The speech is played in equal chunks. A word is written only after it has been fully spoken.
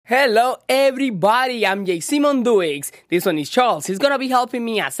Hello, everybody. I'm JC Mounduix. This one is Charles. He's gonna be helping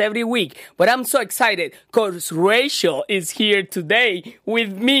me as every week. But I'm so excited because Rachel is here today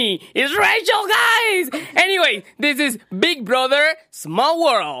with me. It's Rachel, guys! Anyway, this is Big Brother, Small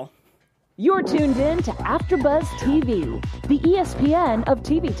World. You're tuned in to AfterBuzz TV, the ESPN of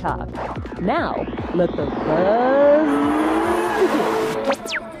TV talk. Now, let the buzz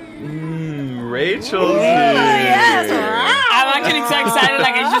begin. Rachel's here. Yes. I'm actually so excited,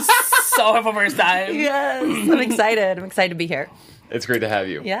 like I just saw her for the first time. Yes, I'm excited. I'm excited to be here. It's great to have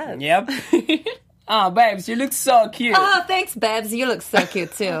you. Yeah. Yep. Oh, babes, you look so cute. Oh, thanks, Babs. You look so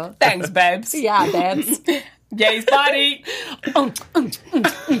cute, too. Thanks, babes. Yeah, Babs. Gay's body.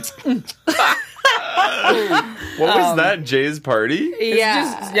 What was that, Jay's party?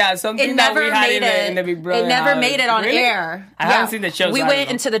 Yeah. Something that we had in the Big Brother It never house. made it on Really? air. I haven't seen the show. We so I went don't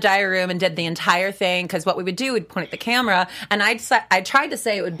know. into the diary room and did the entire thing because what we would do, we'd point at the camera, and I tried to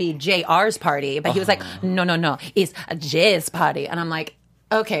say it would be JR's party, but he was like, no, it's a Jay's party. And I'm like,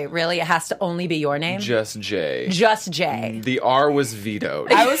 okay, really? It has to only be your name? Just Jay. Just Jay. The R was vetoed.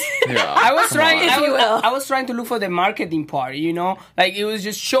 I was trying to look for the marketing part, you know? Like, it was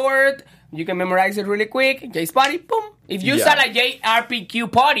just short. You can memorize it really quick. Jay's party, boom. If you say like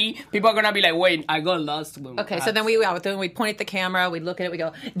JRPQ party, people are going to be like, wait, I got lost. Okay, so then we'd point at the camera, we'd look at it, we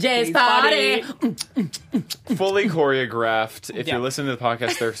go, Jay's party. Fully choreographed. If you're listening to the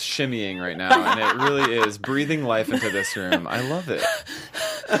podcast, they're shimmying right now, and it really is breathing life into this room. I love it.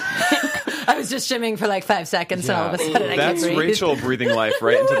 I was just shimming for like 5 seconds, and all of a sudden I can't That's breathe. Rachel breathing life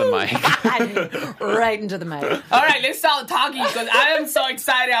right into the mic. Right into the mic. All right, let's start talking because I am so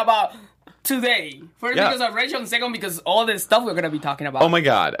excited about today. First because of Rachel, and second because all this stuff we're going to be talking about. Oh my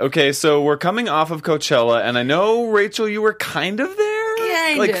God. Okay, so we're coming off of Coachella, and I know, Rachel, you were kind of there?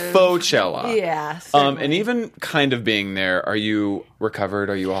 Kind like of. Faux-chella. Yeah. And even kind of being there, are you recovered?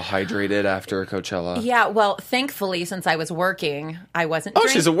 Are you all hydrated after Coachella? Yeah, well, thankfully, since I was working, I wasn't Oh,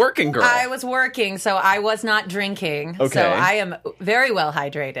 she's a working girl. I was working, so I was not drinking. Okay. So I am very well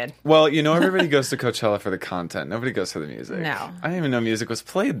hydrated. Well, you know, everybody goes to Coachella for the content. Nobody goes for the music. No. I didn't even know music was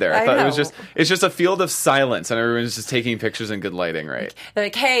played there. I I thought it know. was it's just a field of silence, and everyone's just taking pictures in good lighting, right? They're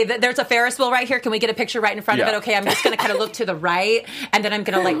like, hey, there's a Ferris wheel right here. Can we get a picture right in front of Yeah. it? Okay, I'm just going to kind of look to the right, and then I'm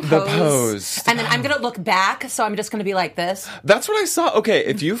going to like pose. pose. And then I'm going to look back, so I'm just going to be like this. That's what I saw. Okay,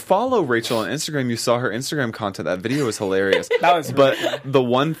 if you follow Rachel on Instagram, you saw her Instagram content. That video was hilarious. That was But the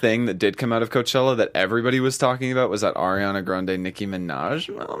one thing that did come out of Coachella that everybody was talking about was that Ariana Grande Nicki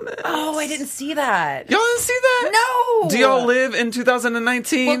Minaj moment. Oh, I didn't see that. Y'all didn't see that? No. Do y'all live in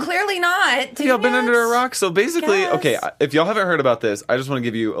 2019? Well, clearly not. Y'all been under a rock? So basically, Yes. okay, if y'all haven't heard about this, I just want to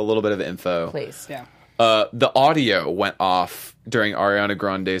give you a little bit of info. Please. Yeah. The audio went off during Ariana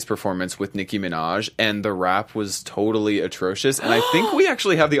Grande's performance with Nicki Minaj, and the rap was totally atrocious. And I think we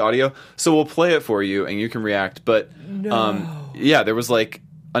actually have the audio, so we'll play it for you, and you can react. But yeah, there was like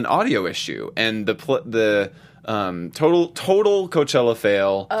an audio issue, and the total Coachella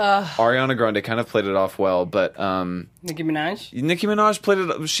fail. Ariana Grande kind of played it off well, but Nicki Minaj played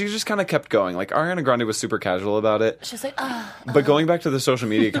it. She just kind of kept going. Like Ariana Grande was super casual about it. She's like, But going back to the social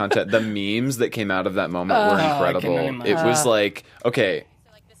media content, the memes that came out of that moment were incredible. I can only It was like, okay.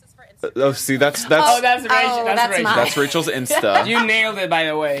 Oh, see, that's that's Rachel. That's Rachel. mine. that's Rachel's Insta You nailed it, by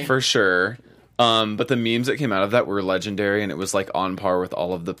the way. for sure. But the memes that came out of that were legendary, and it was like on par with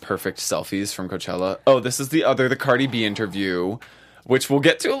all of the perfect selfies from Coachella. Oh, this is the Cardi B interview, which we'll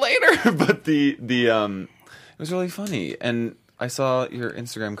get to later. But it was really funny, and I saw your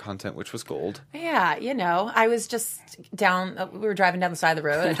Instagram content, which was gold. yeah, I was just we were driving down the side of the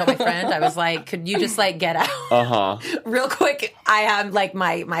road. I told my friend, I was like, could you just like get out? Real quick. I have like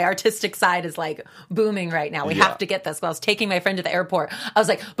my artistic side is like booming right now. We have to get this. Well, I was taking my friend to the airport. I was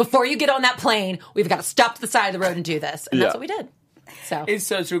like, before you get on that plane, we've got to stop to the side of the road and do this. And that's what we did. So It's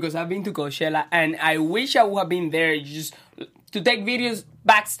so true because I've been to Coachella and I wish I would have been there just to take videos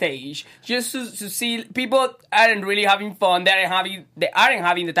backstage, just to see people aren't really having fun. They aren't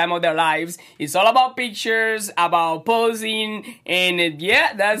having the time of their lives. It's all about pictures, about posing, and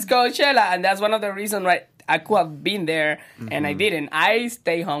that's Coachella, and that's one of the reasons why I could have been there and I didn't. I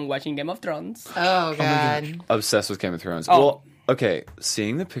stay home watching Game of Thrones. oh god. Obsessed with Game of Thrones. Oh. Well, okay,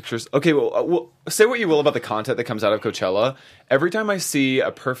 seeing the pictures. Okay, well, say what you will about the content that comes out of Coachella. Every time I see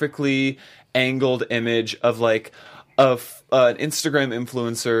a perfectly angled image of like an Instagram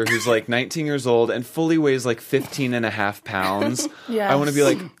influencer who's like 19 years old and fully weighs like 15 and a half pounds, Yes. I want to be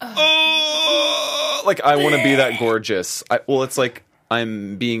like, oh, like I want to be that gorgeous. It's like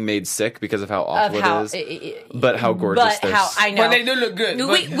I'm being made sick because of how awful it is, but how gorgeous they're. I know. But they do look good.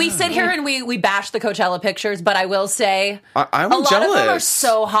 We sit here and we bash the Coachella pictures, but I will say I'm a lot jealous. of them are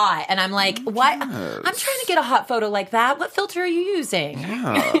so hot, and I'm like, why? I'm trying to get a hot photo like that. What filter are you using?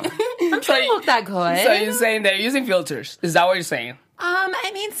 Yeah. I'm trying to look that good. So you're saying they're using filters? Is that what you're saying? I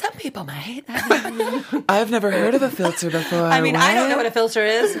mean, some people might. I've never heard of a filter before. I mean, I don't know what a filter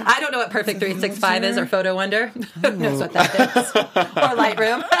is. I don't know what Perfect 365 is or Photo Wonder. Who knows what that is? Or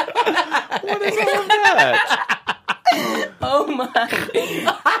Lightroom. What is all of that? Oh my!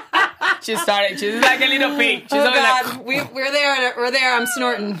 She's like a little pig. She's always God, we're there. We're there. I'm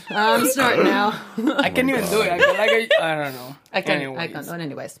snorting. I'm snorting now. I can't even do it. I don't know. I can't.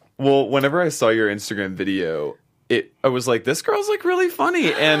 Anyways. Well, whenever I saw your Instagram video, I was like, this girl's like really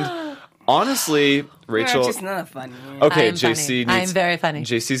funny. And honestly, Rachel, she's not funny. okay, I'm JC, funny. I'm very funny.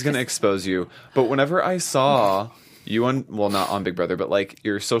 JC's gonna expose you. But whenever I saw you on, well, not on Big Brother, but like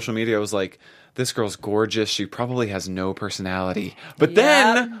your social media, I was like, this girl's gorgeous. She probably has no personality. But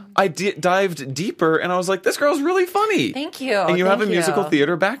then I dived deeper, and I was like, this girl's really funny. Thank you. And you have a Thank musical you.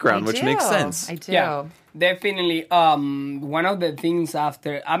 theater background, which do. makes sense. I do. Yeah, definitely. One of the things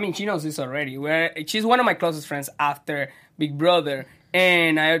after, I mean, she knows this already. Where she's one of my closest friends after Big Brother,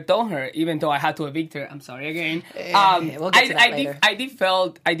 and I told her, even though I had to evict her, I'm sorry again. We'll get to that later. I did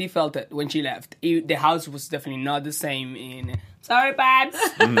felt it when she left. The house was definitely not the same. Sorry, Babs.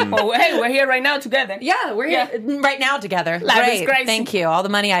 Well, hey, we're here right now together. Yeah, we're here right now together. Life is Great. crazy. Thank you. All the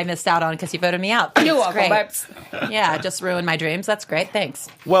money I missed out on because you voted me out. You're That's welcome, great. Babs. Yeah, just ruined my dreams. That's great. Thanks.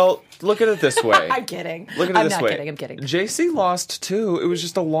 Well, look at it this way. I'm kidding. Look at it I'm this not way. kidding. I'm kidding. JC lost too. It was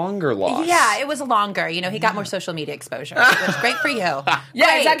just a longer loss. Yeah, it was longer. You know, he got more social media exposure, which is great for you. Yeah,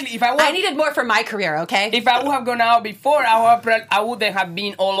 Great. exactly. I needed more for my career, okay? If I would have gone out before, I wouldn't have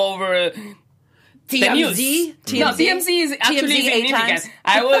been all over the news. TMZ? No, TMZ is actually TMZ 8 significant. times.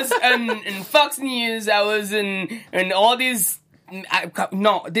 I was in Fox News. I was in all these.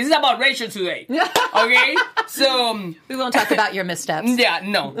 No, this is about Rachel today. Okay, so We won't talk about your missteps. yeah,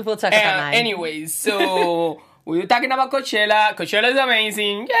 no. We'll talk about mine. Anyways, so we were talking about Coachella. Coachella is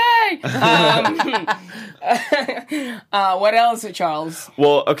amazing. Yay! What else, Charles?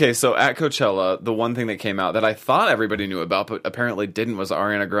 Well, okay, so at Coachella, the one thing that came out that I thought everybody knew about, but apparently didn't, was the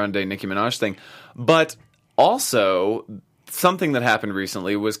Ariana Grande, Nicki Minaj thing. But also, something that happened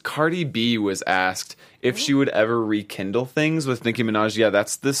recently was Cardi B was asked if she would ever rekindle things with Nicki Minaj. Yeah,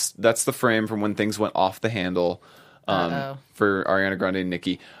 that's the frame from when things went off the handle for Ariana Grande and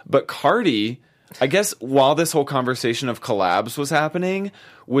Nicki. But Cardi, I guess while this whole conversation of collabs was happening,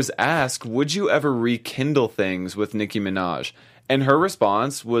 was asked, would you ever rekindle things with Nicki Minaj? And her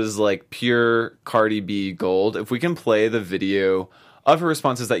response was like pure Cardi B gold. If we can play the video of her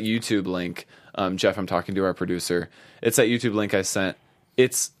response, is that YouTube link. Jeff, I'm talking to our producer. It's that YouTube link I sent.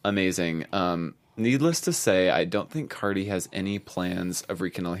 It's amazing. Needless to say, I don't think Cardi has any plans of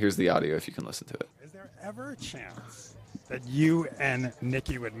rekindling. Here's the audio if you can listen to it. Is there ever a chance that you and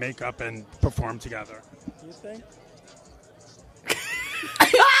Nicki would make up and perform together? Do you think?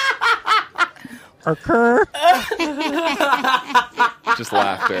 Occur. Just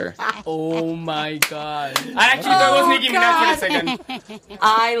laughter. Oh my god! I actually thought it was Nicki Minaj for a second.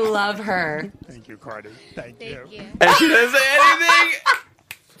 I love her. Thank you, Cardi. Thank you. And she doesn't say anything.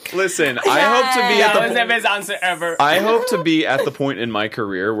 Listen, I hope to be That was at the best answer ever. I hope to be at the point in my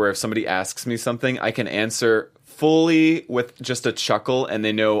career where if somebody asks me something, I can answer fully with just a chuckle and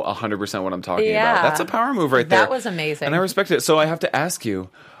they know 100% what I'm talking Yeah. about. That's a power move right there. That was amazing. And I respect it. So I have to ask you,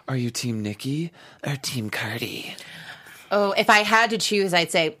 are you team Nicki or team Cardi? Oh, if I had to choose,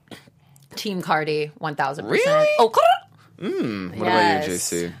 I'd say Team Cardi, 1,000%. Really? Oh, What about you,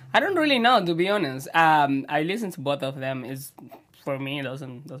 JC? I don't really know, to be honest. I listen to both of them. For me, it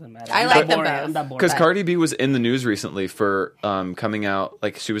doesn't matter. I I'm like that them boring. both. I'm that boring. Because Cardi B was in the news recently for coming out,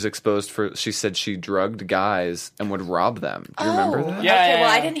 like she was exposed for, she said she drugged guys and would rob them. Do you remember that? Yeah, okay, yeah, well,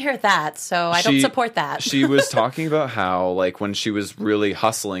 yeah. I didn't hear that, so I don't support that. She was talking about how, like, when she was really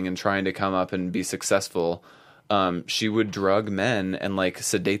hustling and trying to come up and be successful, she would drug men and, like,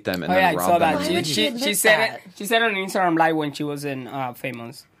 sedate them and Oh, yeah, then I rob saw them. that. Why would she admit that? She said on Instagram Live when she was in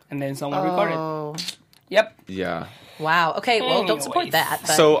Famous, and then someone recorded. Oh, Yep. Yeah. wow. Okay, well, don't support Anyways. that.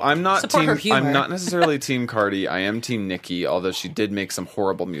 But So I'm not support her humor. I'm not necessarily team Cardi. I am team Nicki, although she did make some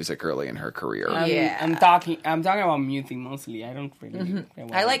horrible music early in her career. Yeah. I'm talking about music mostly. I don't really.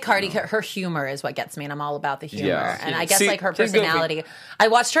 I like Cardi. Her humor is what gets me, and I'm all about the humor. Yeah. And I guess See, like her she's goofy. personality. I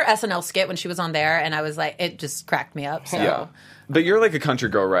watched her SNL skit when she was on there, and I was like, it just cracked me up. So Yeah. But you're like a country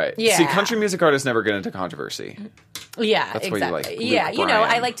girl, right? Yeah. See, country music artists never get into controversy. yeah, That's why you exactly. like Luke yeah, you know, Bryan.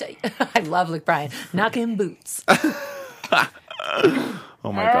 I like to. I love Luke Bryan. Knocking boots.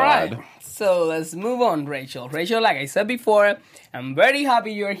 Oh my All God. right. So let's move on, Rachel. Rachel, like I said before, I'm very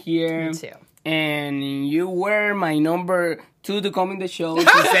happy you're here. Me too. And you were my number 2 to come in the show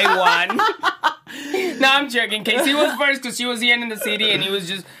to say one. No, I'm joking. Casey was first because she was here in the city and he was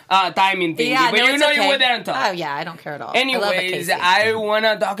just timing things. Yeah, but no, you it's know okay. you were there and talk. Oh, yeah, I don't care at all. Anyways, I want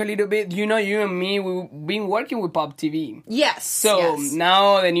to talk a little bit. You know, you and me, we've been working with Pop TV. Yes. So yes.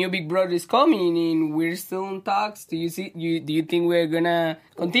 now the new Big Brother is coming and we're still in talks. Do you think we're going to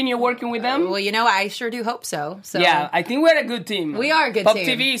continue working with them? Well, you know, I sure do hope so. So Yeah, I think we're a good team. we are a good Pop team.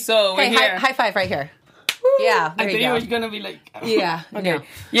 TV, so Hey, we're here. high five right here. Yeah, there I you thought go. you was gonna be like, Yeah. okay, no.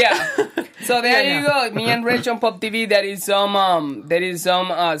 yeah. So there Yeah, you go. Me and Rich on Pop TV. There is some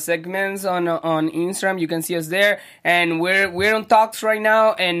segments on Instagram. You can see us there, and we're on talks right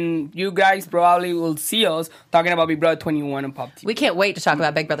now. And you guys probably will see us talking about Big Brother 21 on Pop TV. We can't wait to talk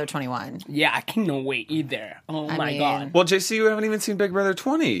about Big Brother 21. Yeah, I cannot wait either. Oh I my mean- god. Well, JC, you haven't even seen Big Brother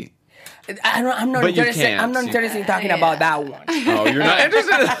 20. I'm not But you interested. can't. I'm not interested in talking about that one. Oh, you're not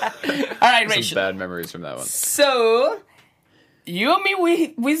interested? All right, Some Rachel. bad memories from that one. So, you and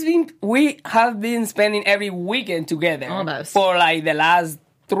me, we have been spending every weekend together. Almost. For like the last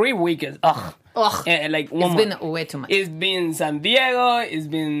 3 weekends. Ugh. Ugh. Like It's one been month. way too much. It's been San Diego. It's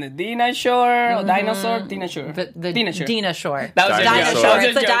been the Dina Shore. Or Dinosaur? Dina Shore. The Dina Shore. Dina Shore. That was a Dina joke. Shore. That was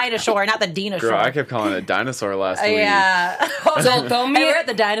It's a the joke. Dina Shore, not the Dina Shore. Girl, I kept calling it a dinosaur last week. Yeah. So tell me, Hey, we're at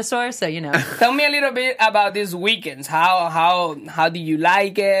the dinosaur, so you know. tell me a little bit about these weekends. How do you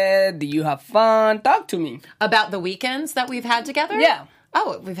like it? Do you have fun? Talk to me. About the weekends that we've had together? Yeah.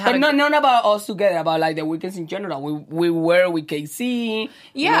 Oh, we've had But not about us together, about like the weekends in general. We were with KC.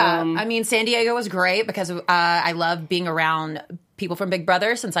 Yeah, I mean, San Diego was great because I love being around people from Big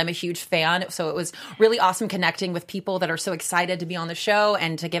Brother since I'm a huge fan. So it was really awesome connecting with people that are so excited to be on the show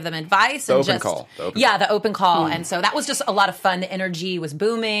and to give them advice. The and open just, call. The open yeah, the open call. And so that was just a lot of fun. The energy was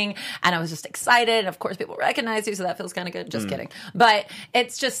booming and I was just excited. And of course, people recognize you, so that feels kind of good. Just kidding. But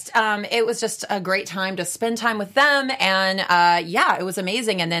it's just, it was just a great time to spend time with them. And yeah, it was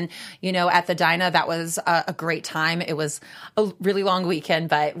amazing. And then, you know, at the Dinah, that was a great time. It was a really long weekend,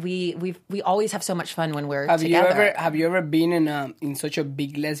 but we always have so much fun when we're together. Have you ever been in such a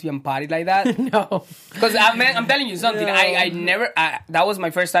big lesbian party like that? No. Because I'm telling you something. No. I never. that was my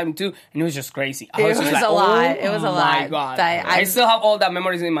first time too, and it was just crazy. I It was just was like, a lot. Oh It was a my lot. god! But I still have all that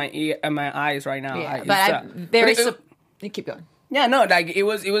memories in my eyes right now. Yeah, It's, but I'm very. but You keep going. yeah, no, like it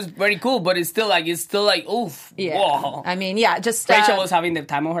was very cool, but it's still like oof. Yeah. Whoa. I mean, yeah, just Rachel was having the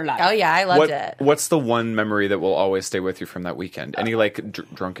time of her life. Oh yeah, I loved it. What's the one memory that will always stay with you from that weekend? Any like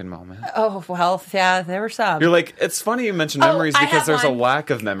drunken moment? Oh well, yeah, there were some. You're like, it's funny you mention memories I because have there's one. a lack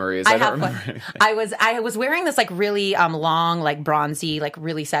of memories. I don't have remember one. anything. I was wearing this like really long, like bronzy, like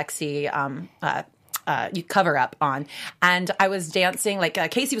really sexy cover up on, and I was dancing. Like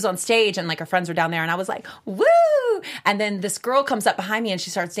Casey was on stage, and like her friends were down there, and I was like, "Woo!" And then this girl comes up behind me, and she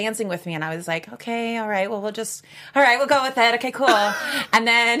starts dancing with me, and I was like, "Okay, all right, well, we'll go with it. Okay, cool." And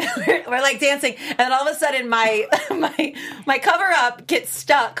then we're like dancing, and then all of a sudden, my cover up gets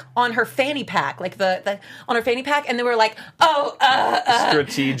stuck on her fanny pack, like the on her fanny pack, and then we're like,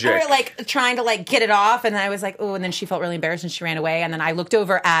 Strategic. we were like trying to like get it off, and I was like, oh, and then she felt really embarrassed and she ran away. And then I looked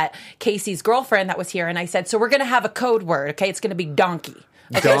over at Casey's girlfriend that was here, and I said, so we're gonna have a code word, okay? It's gonna be donkey.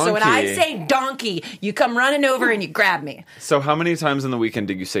 Okay, so when I Donkey. say donkey, you come running over and you grab me. So how many times in the weekend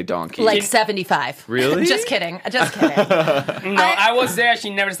did you say donkey? Like 75. Really? Just kidding. Just kidding. No, I was there. She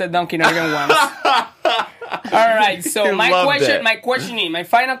never said donkey, not even once. All right. So You loved it. my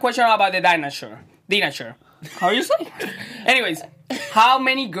final question about the dinosaur. How you say? Anyways, how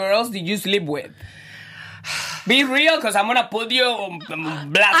many girls did you sleep with? Be real, because I'm gonna put you on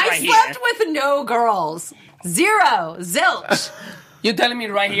blast I right slept here. with no girls. Zero. Zilch. You're telling me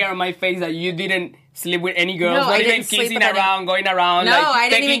right here on my face that you didn't sleep with any girls, No, not I even didn't sleep kissing with any- around, going around. No, like, I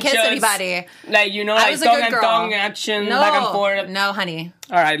didn't even taking kiss shots, anybody. Like, you know, I like was a tongue good and girl. tongue action, No. back and forth. No, honey.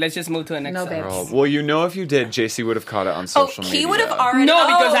 All right, let's just move to the next No, one. babes. Oh, well, you know, if you did, JC would have caught it on social media. He would have already. No,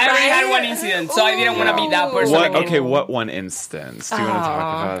 because I already right? had one incident, so I didn't want to be that person What? again. Okay, what one instance? Do you want to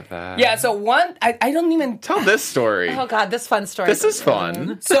talk about that? Yeah, so one, I don't even Tell this story. Oh God, this fun story. This is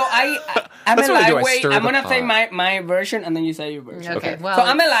fun. So I'm That's a what I do, I lightweight. stir I'm the gonna say pot. my version, and then you say your version. Okay, well, so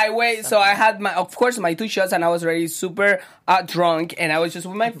I'm a lightweight. So I had of course, my 2 shots, and I was already super drunk, and I was just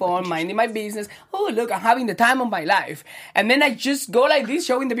with my phone, minding my business. Oh, look, I'm having the time of my life. And then I just go like this,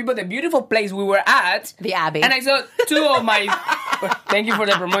 showing the people the beautiful place we were at, The Abbey. and I saw 2 of my. Thank you for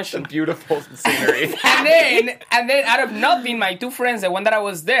the promotion. Beautiful scenery. And then out of nothing, my 2 friends, the one that I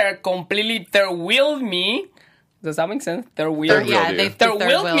was there, completely third-wheeled me. Does that make sense? Third-wheeled? Third-wheeled you.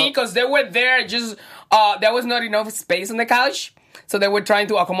 Third-wheeled me because they were there just, there was not enough space on the couch. So they were trying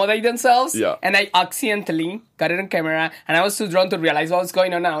to accommodate themselves. Yeah. And I accidentally got it on camera. And I was too drunk to realize what was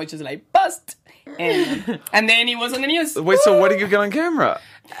going on now. Which is like, bust. And then it was on the news. Wait, so what did you get on camera?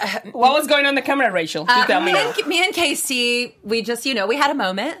 What was going on the camera, Rachel? You tell me. Me and Casey, we just, we had a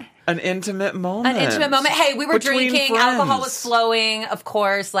moment. An intimate moment. Hey, we were Between drinking. friends. Alcohol was flowing. Of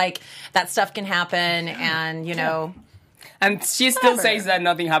course, like, that stuff can happen. And, And she still says that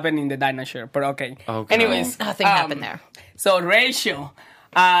nothing happened in the dinosaur. But okay. Anyways. Nothing happened there. So, Rachel,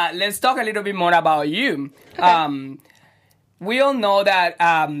 let's talk a little bit more about you. Okay. We all know that,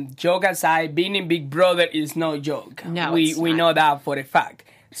 joke aside, being in Big Brother is no joke. No, we it's not. know that for a fact.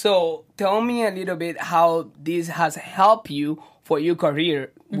 So tell me a little bit how this has helped you for your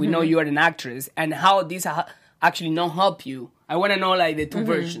career. We know you are an actress, and how this actually not help you. I want to know like the two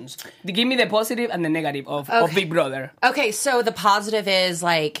versions. Give me the positive and the negative of Big Brother. Okay, so the positive is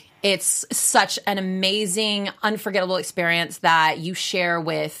like it's such an amazing, unforgettable experience that you share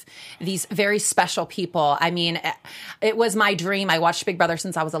with these very special people. I mean, it was my dream. I watched Big Brother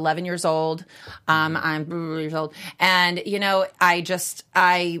since I was 11 years old. I'm years old. And,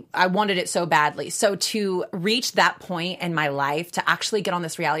 I wanted it so badly. So to reach that point in my life, to actually get on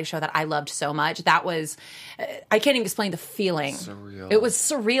this reality show that I loved so much, that was, I can't even explain the feeling. Surreal. It was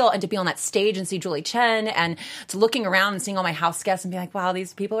surreal. And to be on that stage and see Julie Chen, and to looking around and seeing all my house guests and be like, wow,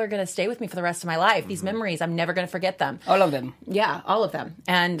 these people are going to stay with me for the rest of my life. These memories, I'm never going to forget them. All of them. Yeah, all of them.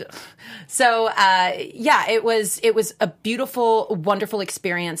 And so, it was a beautiful, wonderful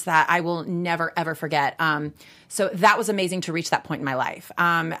experience that I will never, ever forget. So that was amazing to reach that point in my life.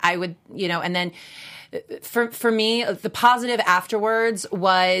 I would, and then for me, the positive afterwards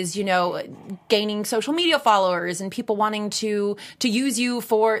was, gaining social media followers and people wanting to use you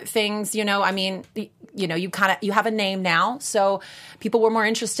for things, you have a name now. So people were more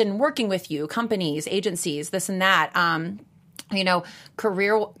interested in working with you, companies, agencies, this and that.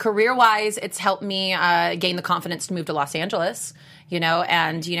 Career-wise, it's helped me gain the confidence to move to Los Angeles,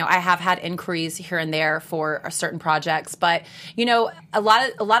 and, I have had inquiries here and there for certain projects. But, a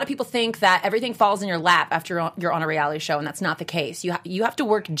lot of people think that everything falls in your lap after you're on a reality show, and that's not the case. You have to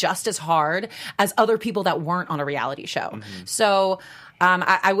work just as hard as other people that weren't on a reality show. Mm-hmm. So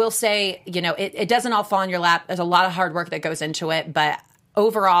I will say, it doesn't all fall in your lap. There's a lot of hard work that goes into it, but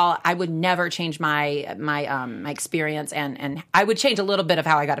overall, I would never change my experience, and I would change a little bit of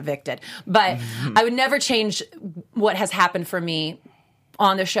how I got evicted, but I would never change what has happened for me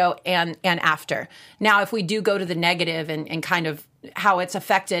on the show and after. Now, if we do go to the negative and kind of how it's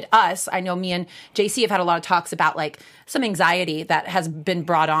affected us, I know me and JC have had a lot of talks about like some anxiety that has been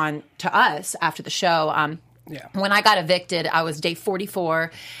brought on to us after the show. Yeah. When I got evicted, I was day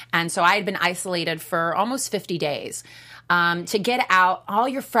 44, and so I had been isolated for almost 50 days. To get out, all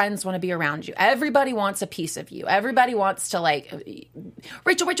your friends want to be around you. Everybody wants a piece of you. Everybody wants to like,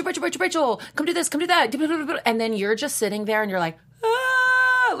 Rachel, come do this, come do that. And then you're just sitting there and you're like,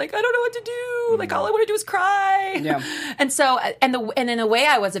 like, I don't know what to do. Like, all I want to do is cry. Yeah. And so, and in a way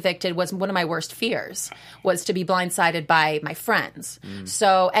I was evicted was one of my worst fears, was to be blindsided by my friends.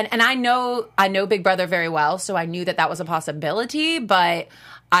 So, and I know Big Brother very well, so I knew that was a possibility, but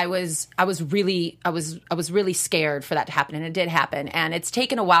I was really scared for that to happen, and it did happen. And it's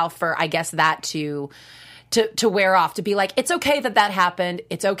taken a while for, I guess, that to wear off, to be like, it's okay that happened.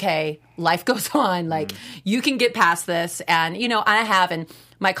 It's okay. Life goes on. Like, you can get past this. And, I have, and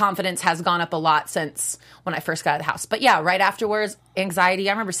my confidence has gone up a lot since when I first got out of the house. But yeah, right afterwards, anxiety.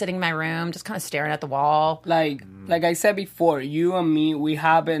 I remember sitting in my room, just kind of staring at the wall. Like I said before, you and me, we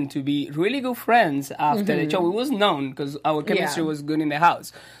happened to be really good friends after the show. It was known because our chemistry was good in the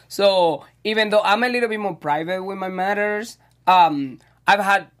house. So even though I'm a little bit more private with my matters, I've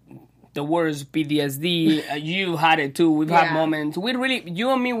had the worst PTSD. You had it too. We've had moments. You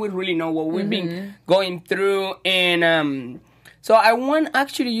and me, we really know what we've been going through. And so I want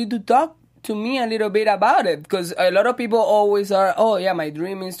actually you to talk to me a little bit about it, because a lot of people always are, oh yeah, my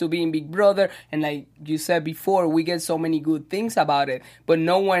dream is to be in Big Brother, and like you said before, we get so many good things about it, but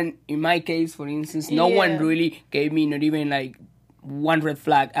no one, in my case for instance, no one really gave me not even like one red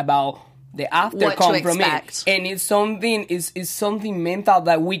flag about the aftercome from it. And it's something mental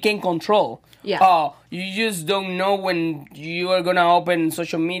that we can control. You just don't know when you are gonna open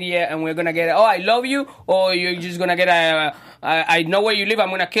social media and we're gonna get I love you, or you're just gonna get I know where you live,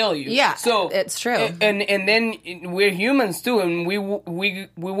 I'm gonna kill you. Yeah, so it's true. And then we're humans too, and we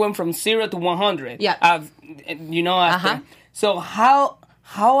went from 0 to 100. Yeah, after. So how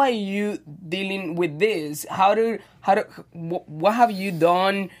are you dealing with this? What have you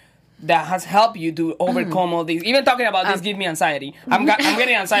done that has helped you to overcome all these? Even talking about this gives me anxiety. I'm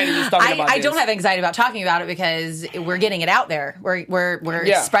getting anxiety just talking about this. I don't have anxiety about talking about it because we're getting it out there. We're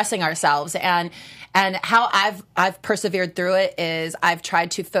expressing ourselves, and how I've persevered through it is I've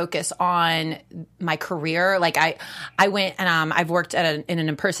tried to focus on my career. Like I went and I've worked in an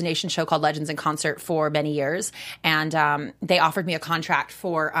impersonation show called Legends in Concert for many years, and they offered me a contract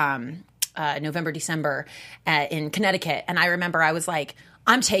for November, December in Connecticut, and I remember I was like,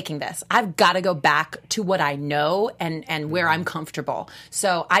 I'm taking this. I've got to go back to what I know and where I'm comfortable.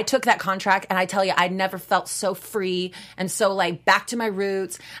 So I took that contract, and I tell you, I never felt so free and so like back to my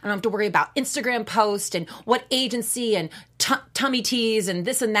roots. I don't have to worry about Instagram posts and what agency and tummy teas and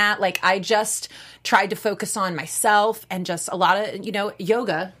this and that. Like, I just tried to focus on myself and just a lot of,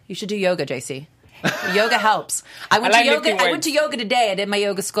 yoga. You should do yoga, JC. Yoga helps. I went to yoga today. I did my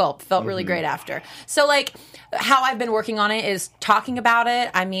yoga sculpt. Felt really great after. So like how I've been working on it is talking about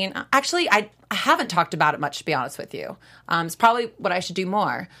it. I mean, actually I haven't talked about it much, to be honest with you. It's probably what I should do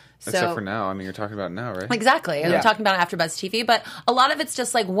more. Except for now. I mean, you're talking about it now, right? Exactly. I'm talking about it after Buzz TV, but a lot of it's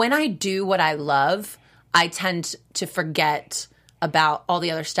just like when I do what I love, I tend to forget about all the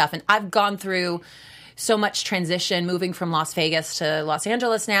other stuff. And I've gone through so much transition, moving from Las Vegas to Los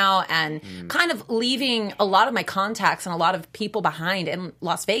Angeles now, and kind of leaving a lot of my contacts and a lot of people behind in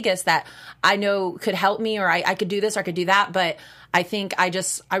Las Vegas that I know could help me, or I could do this or I could do that. But I think I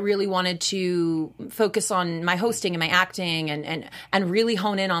really wanted to focus on my hosting and my acting and really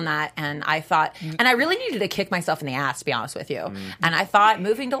hone in on that. And I thought, and I really needed to kick myself in the ass, to be honest with you. And I thought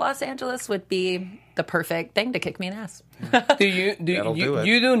moving to Los Angeles would be the perfect thing to kick me in the ass. You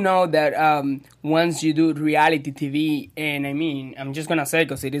do know that once you do reality TV, and I mean, I'm just gonna say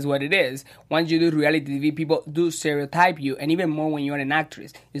because it is what it is. Once you do reality TV, people do stereotype you, and even more when you're an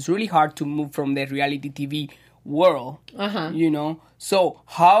actress. It's really hard to move from the reality TV world. So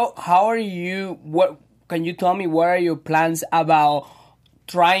how are you? What can you tell me? What are your plans about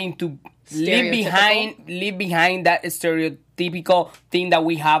trying to leave behind that stereotypical thing that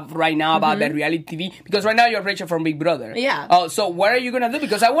we have right now about the reality TV? Because right now you're Rachel from Big Brother. Yeah. Oh, so what are you gonna do?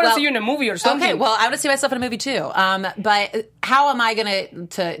 Because I want to see you in a movie or something. Okay. Well, I want to see myself in a movie too. But how am I gonna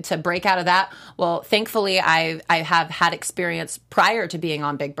to break out of that? Well, thankfully, I have had experience prior to being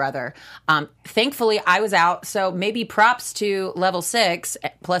on Big Brother. Thankfully, I was out. So maybe props to Level 6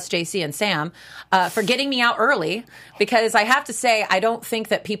 plus JC and Sam for getting me out early. Because I have to say, I don't think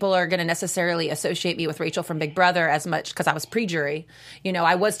that people are going to necessarily associate me with Rachel from Big Brother as much because I was pre-jury.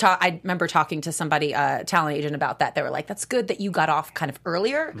 I remember talking to somebody, a talent agent, about that. They were like, "That's good that you got off kind of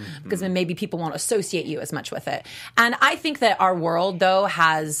earlier because then maybe people won't associate you as much with it." And I think that our world, though,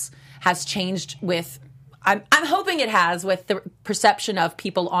 has changed with. I'm hoping it has with the perception of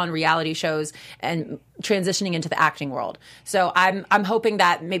people on reality shows and transitioning into the acting world. So I'm hoping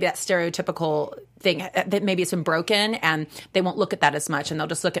that maybe that stereotypical thing, that maybe it's been broken and they won't look at that as much and they'll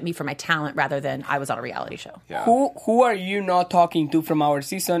just look at me for my talent rather than I was on a reality show. Yeah. Who are you not talking to from our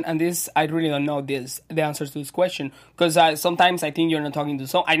season? And this, I really don't know the answers to this question because sometimes I think you're not talking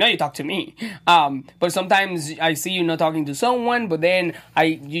to I know you talk to me, but sometimes I see you not talking to someone, but then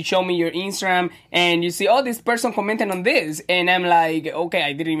you show me your Instagram and you see, oh, this person commented on this, and I'm like, okay,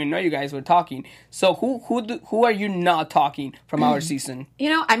 I didn't even know you guys were talking. So who are you not talking from our season?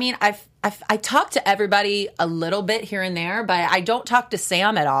 I mean, I talk to everybody a little bit here and there, but I don't talk to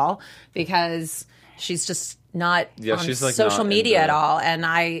Sam at all because she's just not on she's like social media at all. And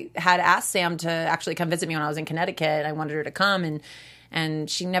I had asked Sam to actually come visit me when I was in Connecticut. I wanted her to come, and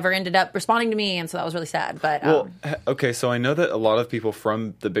she never ended up responding to me, and so that was really sad. But okay, so I know that a lot of people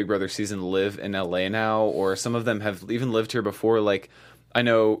from the Big Brother season live in LA now, or some of them have even lived here before. Like, I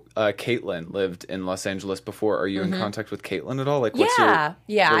know Caitlin lived in Los Angeles before. Are you in contact with Caitlin at all? Like, what's your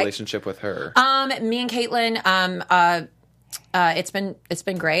relationship with her? Me and Caitlin, it's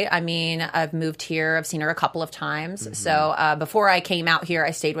been great. I mean, I've moved here. I've seen her a couple of times. So before I came out here,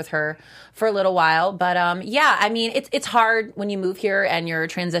 I stayed with her for a little while. But I mean, it's hard when you move here and you're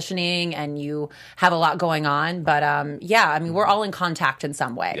transitioning and you have a lot going on. But I mean, we're all in contact in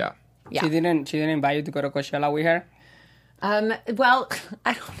some way. Yeah. She didn't invite you to go to Coachella with her? Well,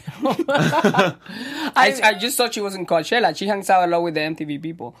 I don't know. I just thought she was in Coachella. She hangs out a lot with the MTV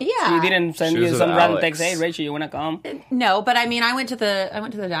people. Yeah. She didn't send you some random text, "Hey, Rachel, you wanna come?" No, but I mean, I went to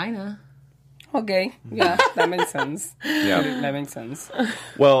the diner. Okay, yeah, that makes sense. Yeah, that makes sense.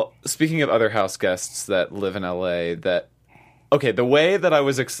 Well, speaking of other house guests that live in LA, the way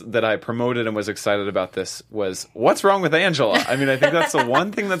that that I promoted and was excited about this was, what's wrong with Angela? I mean, I think that's the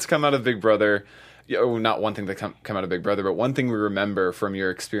one thing that's come out of Big Brother. not one thing that come out of Big Brother, but one thing we remember from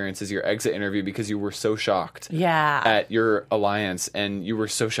your experience is your exit interview, because you were so shocked at your alliance, and you were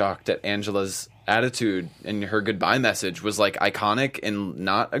so shocked at Angela's attitude, and her goodbye message was like iconic in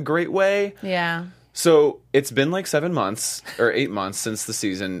not a great way. Yeah. So it's been like 7 months or 8 months since the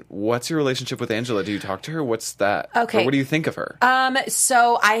season. What's your relationship with Angela? Do you talk to her? What's that? Okay. Or what do you think of her?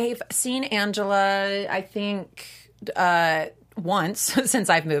 So I've seen Angela, I think, once since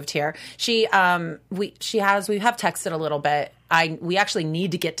I've moved here. We have texted a little bit. We actually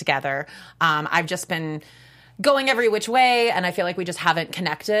need to get together. I've just been going every which way, and I feel like we just haven't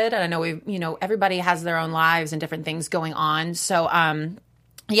connected. And I know everybody has their own lives and different things going on. So,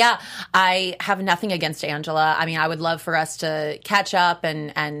 yeah, I have nothing against Angela. I mean, I would love for us to catch up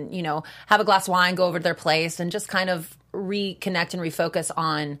and have a glass of wine, go over to their place, and just kind of reconnect and refocus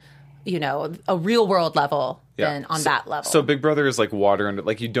on, a real world level than on that level. So Big Brother is like water under,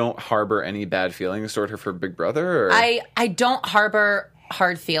 like you don't harbor any bad feelings toward her for Big Brother? Or? I don't harbor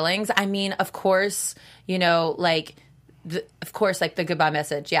hard feelings. I mean, of course, like the goodbye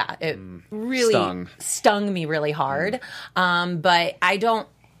message. Yeah, it really stung me really hard. But I don't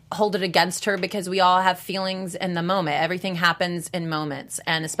hold it against her, because we all have feelings in the moment. Everything happens in moments,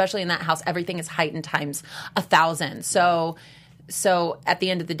 and especially in that house, everything is heightened times 1,000. So at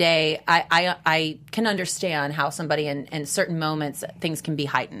the end of the day, I can understand how somebody in certain moments things can be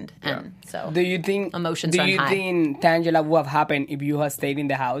heightened, and so do you think emotions? Do you think Tangela would have happened if you had stayed in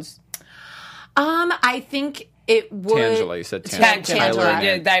the house? I think it would. Tangela, you said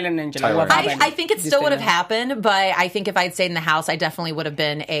Tangela. Tyler and Angela. Tyler. I think it still would have happened, but I think if I'd stayed in the house, I definitely would have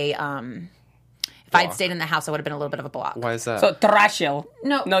been a. If I'd stayed in the house, I would have been a little bit of a block. Why is that? So Rachel.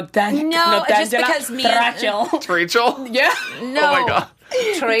 No, just because me and Rachel? Yeah. No. Oh my god.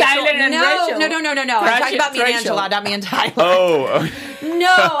 Tyler and Rachel. No. I'm talking about me and Angela, not me and Tyler. Oh. Okay.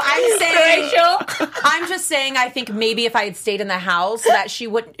 No, I'm saying Rachel. I'm just saying I think maybe if I had stayed in the house, that she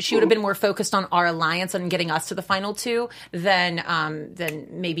would have been more focused on our alliance and getting us to the final two than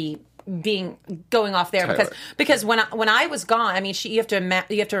maybe going off there. Tyler. Because when I was gone, I mean, you have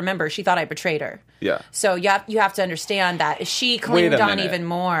to remember, she thought I betrayed her. Yeah. So you have to understand that she clinged on even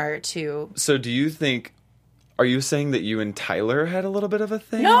more to. So do you think? Are you saying that you and Tyler had a little bit of a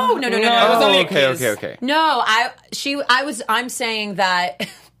thing? No. It was only a kiss. Okay. No, I'm saying that.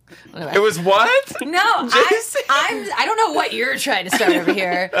 It was what? No, I don't know what you're trying to start over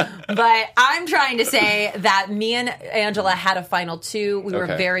here, but I'm trying to say that me and Angela had a final two. We were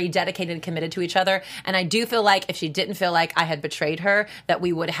very dedicated and committed to each other, and I do feel like if she didn't feel like I had betrayed her, that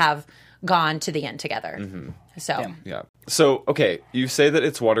we would have gone to the end together. Mm-hmm. So yeah. So okay, you say that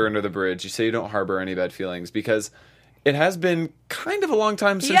it's water under the bridge. You say you don't harbor any bad feelings, because it has been kind of a long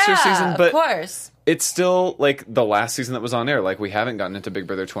time since your season, but of course. It's still like the last season that was on air. Like, we haven't gotten into Big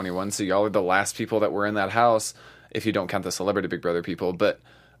Brother 21, so y'all are the last people that were in that house, if you don't count the celebrity Big Brother people. But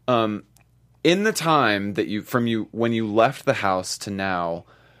in the time that when you left the house to now,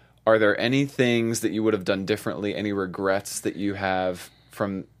 are there any things that you would have done differently? Any regrets that you have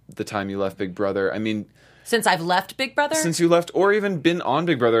from the time you left Big Brother? I mean, since I've left Big Brother? Since you left, or even been on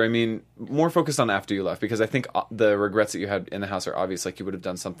Big Brother. I mean, more focused on after you left, because I think the regrets that you had in the house are obvious. Like, you would have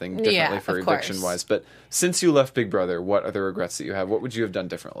done something differently for eviction-wise. But since you left Big Brother, what are the regrets that you have? What would you have done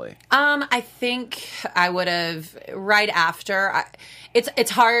differently? I think I would have, right after. It's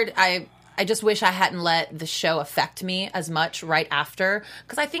hard. I just wish I hadn't let the show affect me as much right after,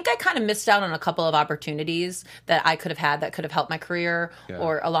 because I think I kind of missed out on a couple of opportunities that I could have had that could have helped my career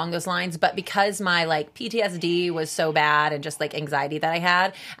or along those lines. But because my PTSD was so bad, and just anxiety that I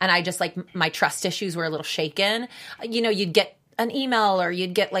had, and I just my trust issues were a little shaken, you'd get an email or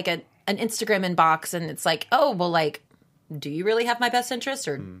you'd get an Instagram inbox, and it's do you really have my best interest,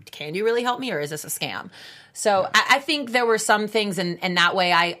 or can you really help me, or is this a scam? So I think there were some things in that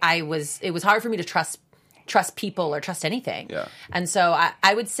way it was hard for me to trust people or trust anything. Yeah. And so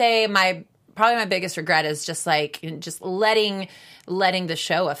I would say probably my biggest regret is just letting the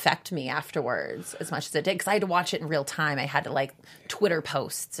show affect me afterwards as much as it did, because I had to watch it in real time. I had to Twitter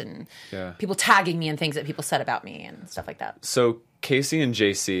posts and people tagging me and things that people said about me and stuff like that. So Casey and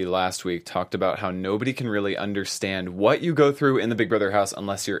JC last week talked about how nobody can really understand what you go through in the Big Brother house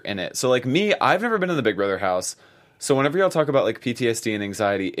unless you're in it. So me, I've never been in the Big Brother house. So whenever y'all talk about PTSD and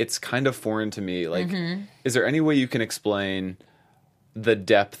anxiety, it's kind of foreign to me. Is there any way you can explain the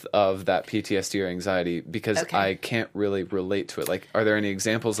depth of that PTSD or anxiety? Because I can't really relate to it. Are there any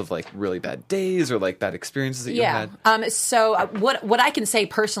examples of really bad days or bad experiences that you had? So what I can say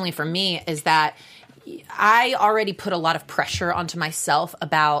personally for me is that I already put a lot of pressure onto myself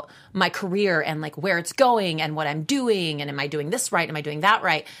about my career and like where it's going and what I'm doing and am I doing this right? Am I doing that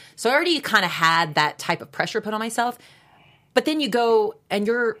right? So I already kind of had that type of pressure put on myself. But then you go and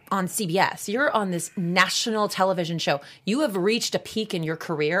you're on CBS. You're on this national television show. You have reached a peak in your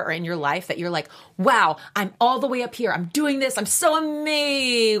career or in your life that you're like, wow, I'm all the way up here. I'm doing this. I'm so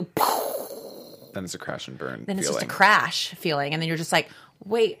amazing. Then it's a crash and burn Then it's feeling. just a crash feeling. And then you're just like,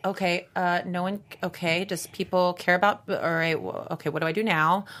 wait, okay, no one, okay, does people care about, all right, well, okay, what do I do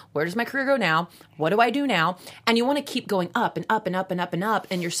now? Where does my career go now? What do I do now? And you want to keep going up and up and up and up and up.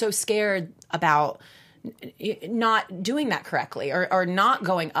 And you're so scared about not doing that correctly or not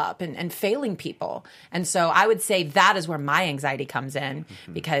going up and failing people. And so I would say that is where my anxiety comes in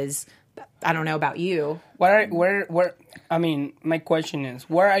because I don't know about you. I mean, my question is,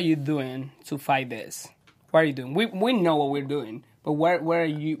 what are you doing to fight this? What are you doing? We know what we're doing, but where are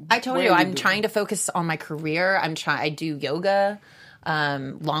you? I told you, I'm trying to focus on my career. I do yoga,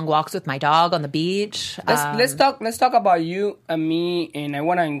 long walks with my dog on the beach. Let's talk about you and me, and I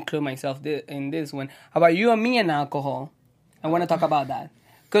want to include myself in this one. About you and me and alcohol. I want to talk about that.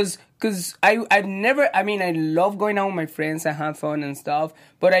 Because I love going out with my friends and have fun and stuff,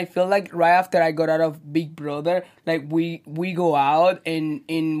 but I feel like right after I got out of Big Brother, like we go out and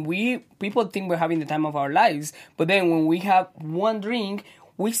people think we're having the time of our lives, but then when we have one drink,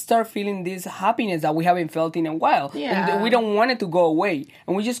 we start feeling this happiness that we haven't felt in a while. Yeah. And we don't want it to go away,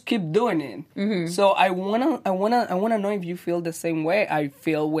 and we just keep doing it. Mm-hmm. So I wanna know if you feel the same way I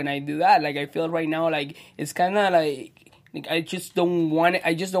feel when I do that. Like I feel right now, like it's kind of like I just don't want it.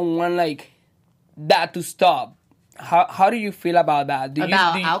 I just don't want like that to stop. How do you feel about that? Do you,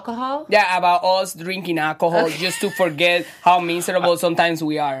 alcohol? Yeah, about us drinking alcohol just to forget how miserable sometimes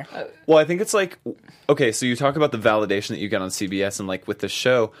we are. Well, I think it's like, okay, so you talk about the validation that you get on CBS and like with the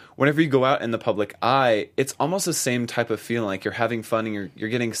show, whenever you go out in the public eye, it's almost the same type of feeling, like you're having fun and you're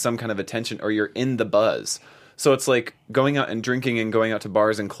getting some kind of attention or you're in the buzz. So it's like going out and drinking and going out to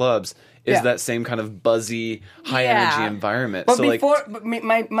bars and clubs is that same kind of buzzy, high energy environment. But so before,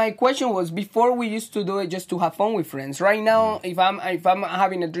 my question was, before we used to do it just to have fun with friends. Right now, if I'm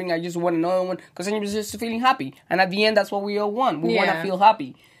having a drink, I just want another one because I'm just feeling happy. And at the end, that's what we all want. We want to feel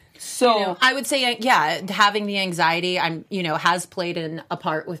happy. So I would say, having the anxiety, has played a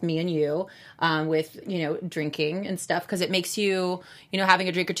part with me and you, with drinking and stuff, because it makes you, having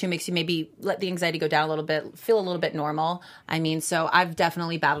a drink or two makes you maybe let the anxiety go down a little bit, feel a little bit normal. I mean, so I've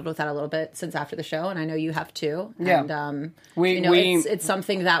definitely battled with that a little bit since after the show, and I know you have too. Yeah, and it's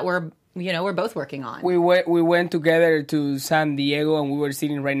something that we're both working on. We went together to San Diego, and we were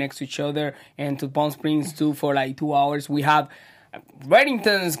sitting right next to each other, and to Palm Springs too for like 2 hours. We have very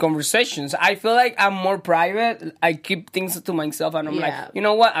intense conversations. I feel like I'm more private. I keep things to myself, and I'm like, you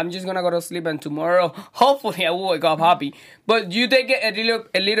know what? I'm just gonna go to sleep, and tomorrow, hopefully, I will wake up happy. But you take it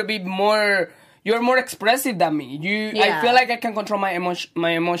a little bit more. You're more expressive than me. I feel like I can control my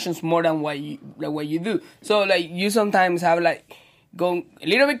emotions more than what you do. So like you sometimes have like go a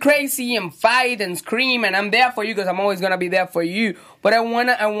little bit crazy and fight and scream, and I'm there for you because I'm always gonna be there for you. But I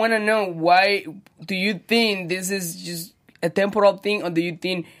wanna know, why do you think this is just a temporal thing, or do you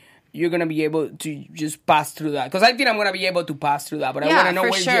think you're going to be able to just pass through that? Because I think I'm going to be able to pass through that, but I want to know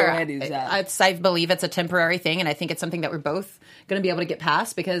where your head is at. I believe it's a temporary thing, and I think it's something that we're both going to be able to get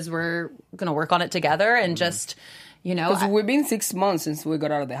past because we're going to work on it together and just, Because we've been 6 months since we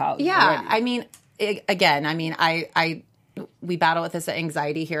got out of the house. Yeah, already. I mean, we battle with this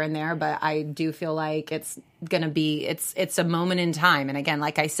anxiety here and there, but I do feel like it's going to be, it's a moment in time. And again,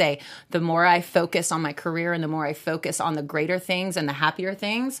 like I say, the more I focus on my career and the more I focus on the greater things and the happier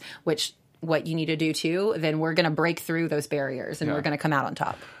things, which what you need to do too, then we're going to break through those barriers and we're going to come out on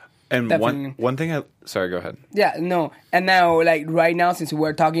top. And one thing sorry, go ahead. Yeah, no. And now, like right now, since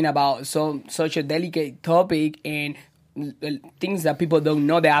we're talking about such a delicate topic and things that people don't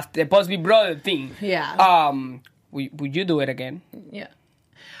know, the post-Big Brother thing. Yeah. Would you do it again? Yeah.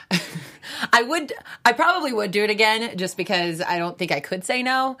 I probably would do it again just because I don't think I could say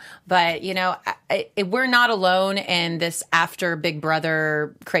no. But, we're not alone in this after Big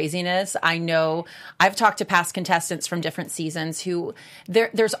Brother craziness. I know I've talked to past contestants from different seasons who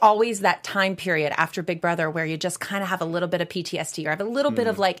there's always that time period after Big Brother where you just kind of have a little bit of PTSD or have a little bit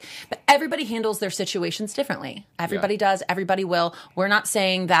of but everybody handles their situations differently. Everybody does. Everybody will. We're not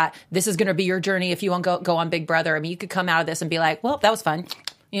saying that this is going to be your journey if you want to go on Big Brother. I mean, you could come out of this and be like, well, that was fun.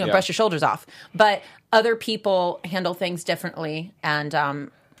 Brush your shoulders off. But other people handle things differently.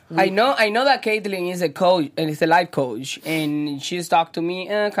 And I know that Caitlyn is a coach and is a life coach, and she's talked to me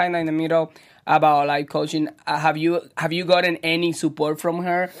kind of in the middle about life coaching. Have you gotten any support from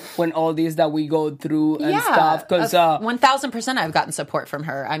her when all this that we go through and stuff? Because 1000% I've gotten support from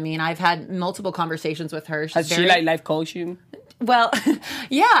her. I mean, I've had multiple conversations with her. Has she like life coached you? Well,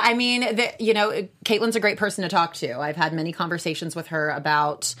 yeah, I mean, Caitlin's a great person to talk to. I've had many conversations with her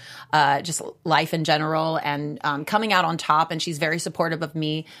about just life in general and coming out on top, and she's very supportive of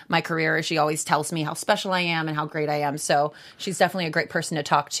me, my career. She always tells me how special I am and how great I am. So she's definitely a great person to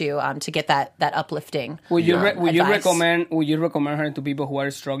talk to get that uplifting. Would you recommend her to people who are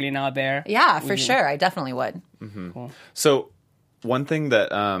struggling out there? Yeah, for sure. I definitely would. Mm-hmm. Cool. So one thing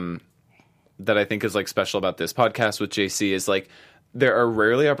that that I think is like special about this podcast with JC is like there are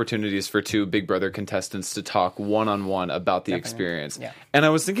rarely opportunities for two Big Brother contestants to talk one-on-one about the experience. Yeah. And I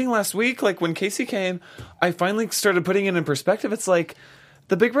was thinking last week, like when Casey came, I finally started putting it in perspective. It's like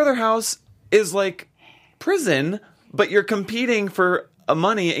the Big Brother house is like prison, but you're competing for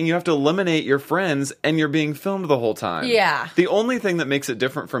money and you have to eliminate your friends and you're being filmed the whole time. Yeah. The only thing that makes it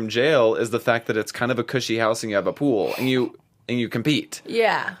different from jail is the fact that it's kind of a cushy house and you have a pool and you compete.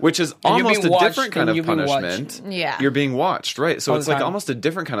 Yeah. Which is almost a different kind of punishment. Yeah. You're being watched, right? So it's like almost a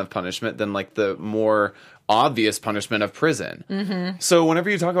different kind of punishment than like the more obvious punishment of prison. Mm-hmm. So whenever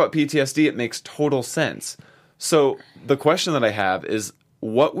you talk about PTSD, it makes total sense. So the question that I have is,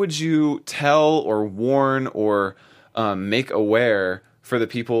 what would you tell or warn or make aware for the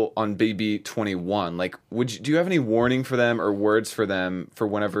people on BB21? Like, do you have any warning for them or words for them for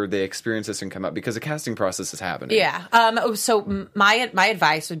whenever they experience this and come up? Because the casting process is happening. Yeah. So my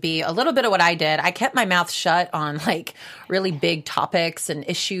advice would be a little bit of what I did. I kept my mouth shut on like really big topics and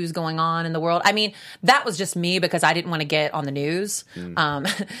issues going on in the world. I mean, that was just me because I didn't want to get on the news.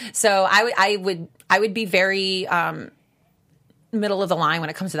 So I would be very middle of the line when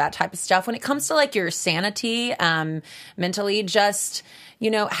it comes to that type of stuff. When it comes to like your sanity, mentally, just,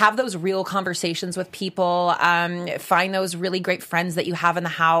 have those real conversations with people, find those really great friends that you have in the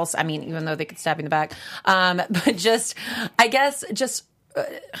house. I mean, even though they could stab you in the back, but just, I guess,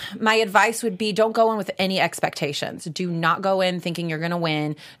 my advice would be don't go in with any expectations. Do not go in thinking you're going to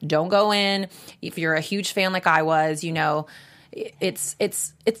win. Don't go in if you're a huge fan like I was, It's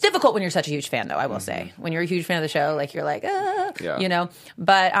difficult when you're such a huge fan, though, I will say. When you're a huge fan of the show, like you're like,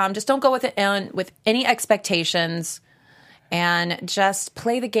 But just don't go with it with any expectations, and just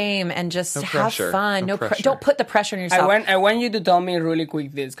play the game and just have fun. Don't put the pressure on yourself. I want you to tell me really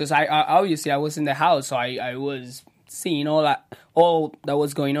quick this, because I obviously I was in the house, so I was seeing all that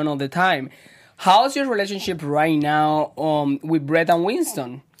was going on all the time. How's your relationship right now with Brett and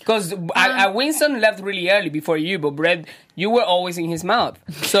Winston? Because Winston left really early before you, but Brett, you were always in his mouth.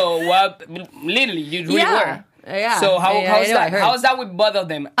 So literally, you really were. Yeah. So how's that? How's that with both of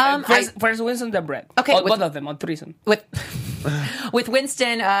them? First Winston, then Brett. Okay. Both of them on threesome. With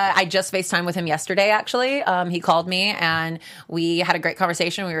Winston, I just FaceTimed with him yesterday, actually. He called me, and we had a great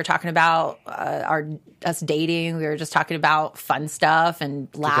conversation. We were talking about us dating. We were just talking about fun stuff and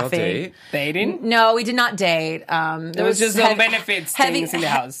laughing. Did y'all date? Dating? No, we did not date. There was just no benefits things in the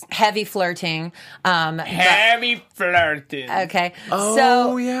house. Heavy flirting. Heavy flirting. Okay.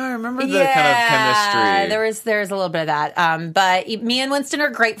 Oh, yeah, I remember the kind of chemistry. There's a little bit of that. But me and Winston are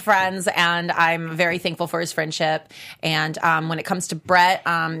great friends, and I'm very thankful for his friendship. And when it comes to Brett,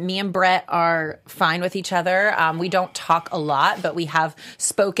 me and Brett are fine with each other. We don't talk a lot, but we have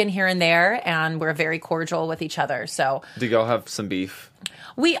spoken here and there, and we're very cordial with each other. So, do y'all have some beef?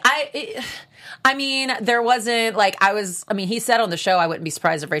 I mean, there wasn't he said on the show I wouldn't be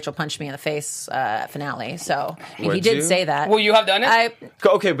surprised if Rachel punched me in the face finale. So he did say that. Well, you have done it?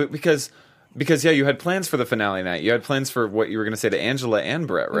 Okay, but because you had plans for the finale night. You had plans for what you were going to say to Angela and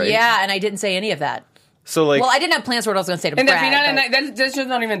Brett, right? Yeah, and I didn't say any of that. So I didn't have plans for what I was going to say to Brett. And the finale night, let's just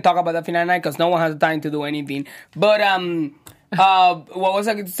not even talk about the finale night because no one has time to do anything. But what was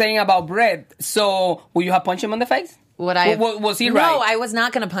I saying about Brett? So, will you have punched him in the face? Was he right? No, I was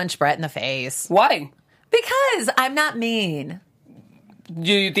not going to punch Brett in the face. Why? Because I'm not mean.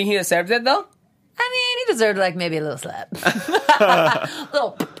 Do you think he deserves it, though? I mean, he deserved maybe a little slap.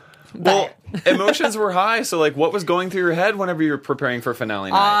 Well, emotions were high, so what was going through your head whenever you were preparing for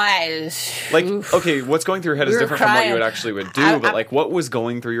finale night? Okay, what's going through your head is different from what you actually would do, but what was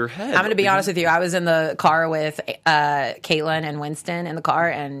going through your head? I'm going to be honest with you. I was in the car with Caitlin and Winston in the car,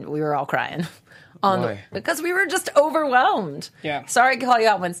 and we were all crying. Why? Because we were just overwhelmed. Yeah. Sorry to call you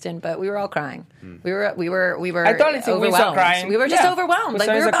out, Winston, but we were all crying. We were I thought it's overwhelmed. Crying. We were just overwhelmed. We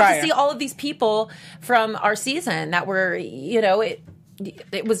were about to see all of these people from our season that were,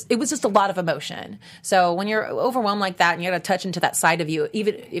 it was just a lot of emotion. So when you're overwhelmed like that and you got to touch into that side of you,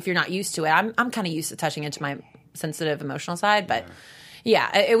 even if you're not used to it, I'm kind of used to touching into my sensitive emotional side, but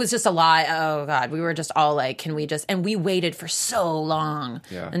yeah, it was just a lot. Oh God, we were just all like, can we just? And we waited for so long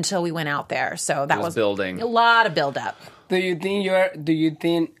until we went out there. So that was building a lot of build up. Do you think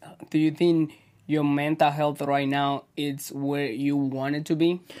your mental health right now is where you want it to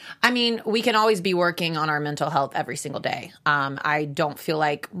be? I mean, we can always be working on our mental health every single day. I don't feel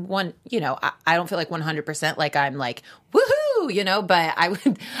like I don't feel like 100% like I'm like, woohoo, but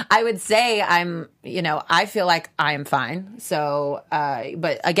I would say I feel like I'm fine. So,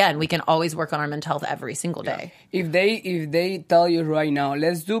 but again, we can always work on our mental health every single day. If they tell you right now,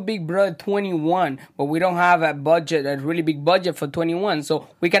 let's do Big Brother 21, but we don't have a really big budget for 21, so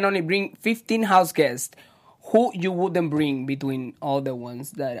we can only bring 15 house guests, who you wouldn't bring between all the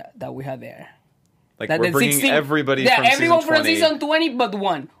ones that we had there? Like we're bringing everybody from everyone season 20. from season 20 but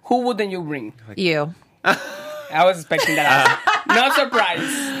one. Who wouldn't you bring? You. I was expecting that. No surprise.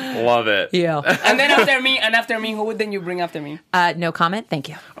 Love it. Yeah. And then after me, who would then you bring after me? No comment. Thank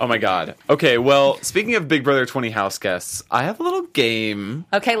you. Oh my God. Okay, well, speaking of Big Brother 20 house guests, I have a little game.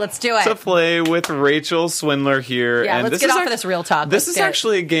 Okay, let's do it. To play with Rachel Swindler here. Yeah, and let's get off of this real talk. This is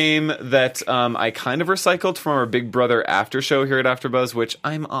actually a game that I kind of recycled from our Big Brother after show here at AfterBuzz, which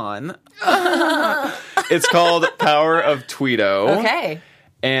I'm on. It's called Power of Tweedo. Okay.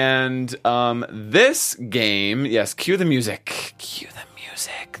 And this game, yes, cue the music. Cue the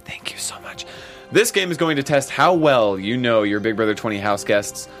music. Thank you so much. This game is going to test how well you know your Big Brother 20 house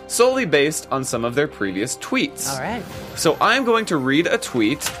guests, solely based on some of their previous tweets. All right. So I'm going to read a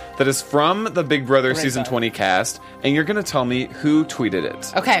tweet that is from the Big Brother Season 20 cast, and you're going to tell me who tweeted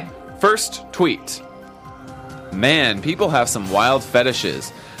it. Okay. First tweet. Man, people have some wild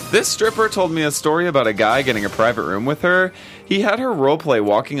fetishes. This stripper told me a story about a guy getting a private room with her. He had her roleplay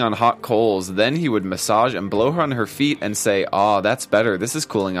walking on hot coals. Then he would massage and blow her on her feet and say, "Aw, that's better. This is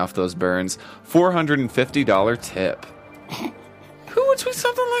cooling off those burns. $450 tip." Who would tweet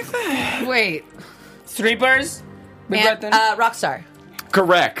something like that? Wait. Strippers? Rockstar.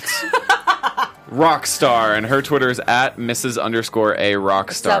 Correct. Rockstar, and her Twitter is at Mrs._A Rockstar.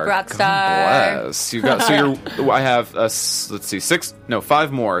 What's up, Rockstar? God bless. You got I have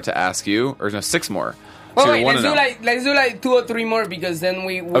five more to ask you, or no, six more. Oh wait, let's do like 2 or 3 more because then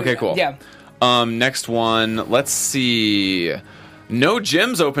we okay, cool. Yeah. Next one. Let's see. No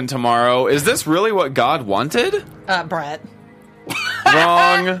gyms open tomorrow. Is this really what God wanted? Brett.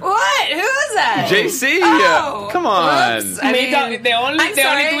 Wrong. What? Who is that? JC. Oh, Come on. Whoops. The only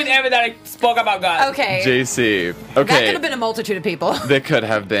tweet ever that I spoke about God. Okay. JC. Okay. That could have been a multitude of people. That could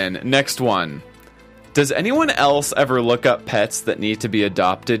have been. Next one. Does anyone else ever look up pets that need to be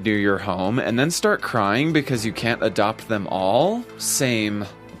adopted near your home and then start crying because you can't adopt them all? Same.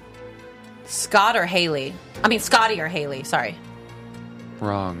 Scotty or Haley, sorry.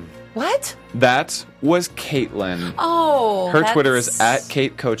 Wrong. What? That was Caitlin. Oh, her Twitter is at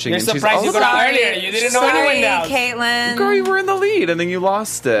Kate Coaching. You're and surprised you got earlier. You didn't know anyone down. Caitlin. Girl, you were in the lead and then you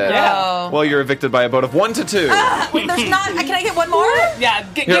lost it. Yeah. Well, you're evicted by a vote of 1 to 2. Wait, there's not. Can I get one more? Yeah,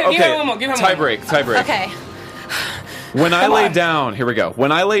 give her one more. Give her Tie break. Okay. When I lay down, here we go.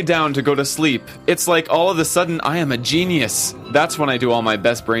 When I lay down to go to sleep, it's like all of a sudden I am a genius. That's when I do all my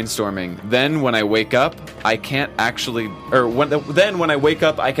best brainstorming. Then when I wake up, I can't actually, when I wake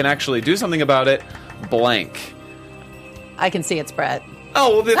up, I can actually do something about it. Blank. I can see it's Brett.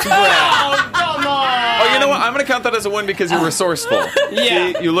 Oh, well, that's Brett. Oh, come on. Oh, you know what? I'm going to count that as a win because you're resourceful.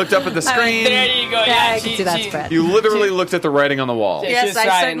 Yeah. See, you looked up at the screen. There you go. Yeah, Yeah, I can see that's Brett. You literally looked at the writing on the wall. Yes,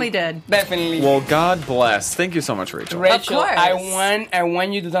 I certainly did. Definitely. Well, God bless. Thank you so much, Rachel. Rachel, Of course. I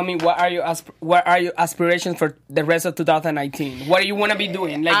want you to tell me what are your aspirations for the rest of 2019? What do you want to be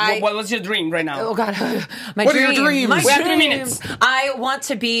doing? Like, what was your dream right now? Oh God, What are your dreams? My We have 3 dreams. minutes. I want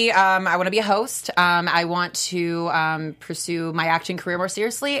to be a host. I want to pursue my acting career more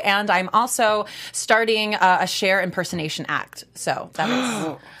seriously, and I'm also starting a Cher impersonation act. So that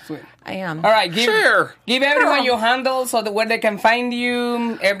is, Sweet. I am. All right, give everyone Girl. your handle so that where they can find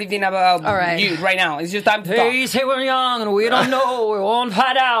you, everything about you right now. It's just time to talk. Say we're young and we don't know. We won't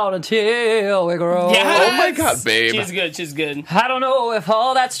find out until we grow. Yes. Oh my God, babe. She's good. I don't know if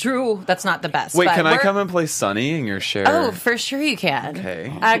all that's true. That's not the best. Wait, but can I come and play Sunny in your Cher? Oh, for sure you can.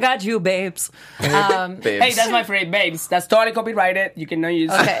 Okay. I got you, babes. Babes. Hey, that's my favorite, babes. That's totally copyrighted. You cannot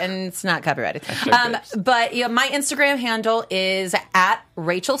use. Okay, and it's not copyrighted. babes. But my Instagram handle is at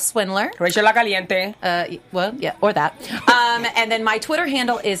Rachel Swindler. Rachel La Caliente. Well, yeah, or that. And then my Twitter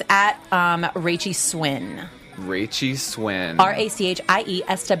handle is at Rachy Swin. Rachy Swin.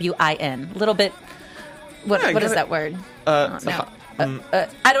 RACHIESWIN. A little bit. What is that word? It's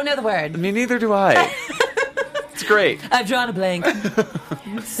I don't know the word. Me neither do I. It's great. I've drawn a blank.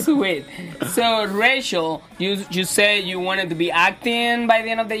 Sweet. So, Rachel, you said you wanted to be acting by the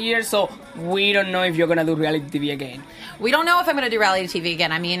end of the year, so we don't know if you're going to do reality TV again. We don't know if I'm going to do reality TV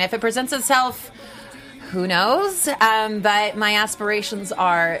again. I mean, if it presents itself, who knows? But my aspirations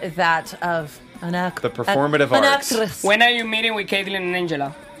are that of the performative an arts. actress. When are you meeting with Caitlin and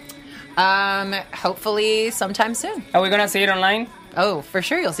Angela? Hopefully sometime soon. Are we going to see it online? Oh, for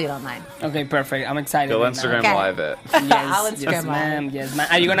sure you'll see it online. Okay, perfect. I'm excited. Go right Instagram now. Live it. Yes, I'll Instagram yes, live. ma'am. Yes, ma'am.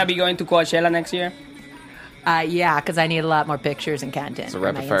 Are you going to be going to Coachella next year? Yeah, because I need a lot more pictures and content. So for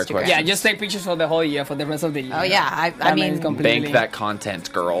rapid my fire Instagram. questions. Yeah, just take pictures for the whole year, for the rest of the year. Oh, yeah. I That mean, means completely. Bank that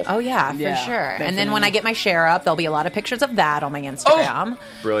content, girl. oh, yeah, for Yeah, sure. And then definitely. when I get my share up, there'll be a lot of pictures of that on my Instagram.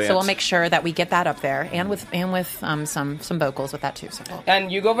 Brilliant. So we'll make sure that we get that up there and with some vocals with that, too. So cool.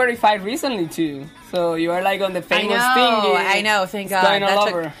 And you got verified recently, too. So you are like on the I famous know, thing. I know. Thank It's God. going all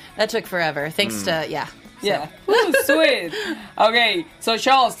over. That took forever. Thanks to, yeah. Yeah. Woo, sweet. Okay, so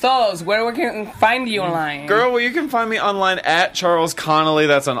Charles, tell us where we can find you online. Girl, well, you can find me online at Charles Connolly.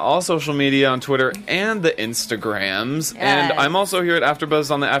 That's on all social media, on Twitter and the Instagrams. And Yes. I'm also here at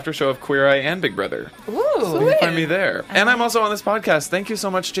AfterBuzz on the after show of Queer Eye and Big Brother. Ooh. So you can find me there. And I'm also on this podcast. Thank you so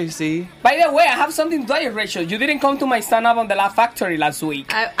much, JC. By the way, I have something to tell you, Rachel. You didn't come to my stand-up on the Laugh Factory last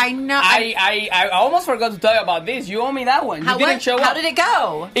week. I know. I almost forgot to tell you about this. You owe me that one. You didn't show up. How did it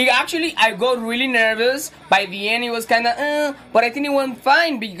go? I got really nervous. By the end, it was kind of, but I think it went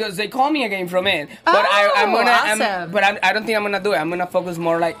fine because they called me again from it. But Awesome. I don't think I'm gonna do it. I'm gonna focus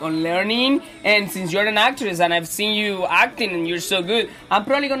more like on learning. And since you're an actress and I've seen you acting and you're so good, I'm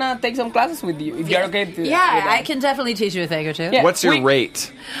probably gonna take some classes with you if you're okay. With Yeah, that. I can definitely teach you a thing or two. Yeah. What's your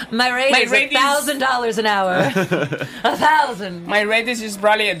rate? My rate is rate is- $1,000 an hour. $1,000. My rate is just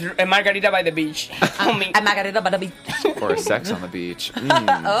probably a margarita by the beach. I mean, I'm not gonna do beach. Or sex on the beach?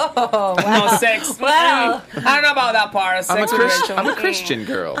 Oh, wow. no sex. Well. I don't know about that part. I'm a, Sex with Rachel. I'm a Christian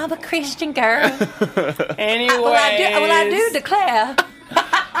girl. I'm a Christian girl. Anyway, Will I do declare?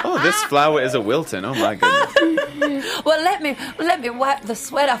 Oh, this flower is a Wilton. Oh, my goodness. Well, let me wipe the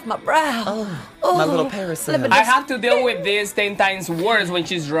sweat off my brow. Oh, My little parasol. let me I just- have to deal with this 10 times worse when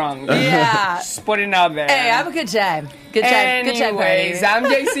she's drunk. Yeah. Just putting it out there. Hey, have a good time. Good time. Good time, Anyways, party.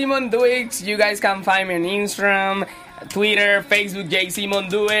 I'm JC Mounduix. You guys can find me on Instagram, Twitter, Facebook, JC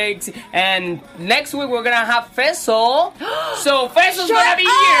Mounduix. And next week we're gonna have Fessel. So Fessel's Shut gonna be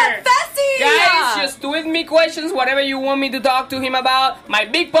up, here. Fessy! Guys, just tweet me questions, whatever you want me to talk to him about. My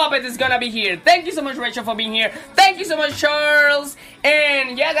big puppet is gonna be here. Thank you so much, Rachel, for being here. Thank you so much, Charles.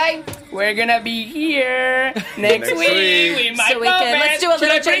 And yeah, guys, we're gonna be here next Next week week. with my So we can, puppet. let's do a Should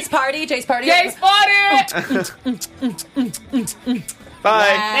I little bring- Jace party. Jace party. Jace party.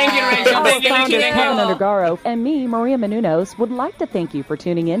 Bye. Thank you, Rachel. Our Thank you, founder, thank you. Kevin Undergaro, and me, Maria Menounos, would like to thank you for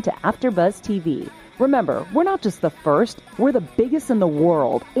tuning in to AfterBuzz TV. Remember, we're not just the first, we're the biggest in the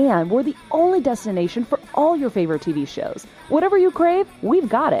world, and we're the only destination for all your favorite TV shows. Whatever you crave, we've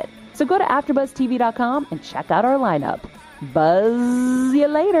got it. So go to AfterBuzzTV.com and check out our lineup. Buzz you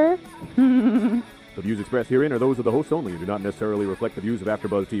later. The views expressed herein are those of the hosts only and do not necessarily reflect the views of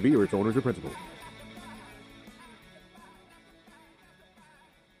AfterBuzz TV or its owners or principals.